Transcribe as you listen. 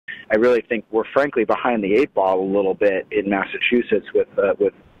I really think we're frankly behind the eight ball a little bit in Massachusetts with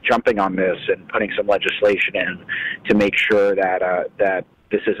jumping on this and putting some legislation in to make sure that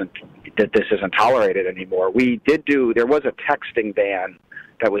this isn't tolerated anymore. There was a texting ban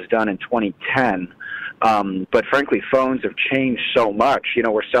that was done in 2010. But frankly, phones have changed so much. You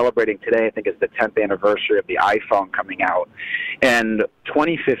know, we're celebrating today, I think it's the 10th anniversary of the iPhone coming out. And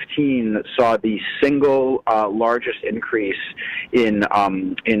 2015 saw the single largest increase in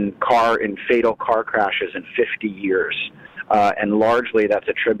fatal car crashes in 50 years. And largely that's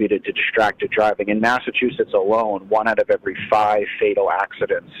attributed to distracted driving. In Massachusetts alone, 1 out of every 5 fatal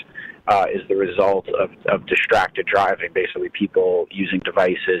accidents is the result of distracted driving, basically people using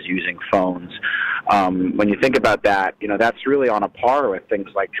devices, using phones. When you think about that, you know, that's really on a par with things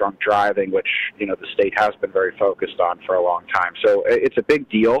like drunk driving, which, you know, the state has been very focused on for a long time. So it's a big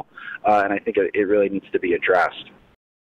deal, and I think it really needs to be addressed.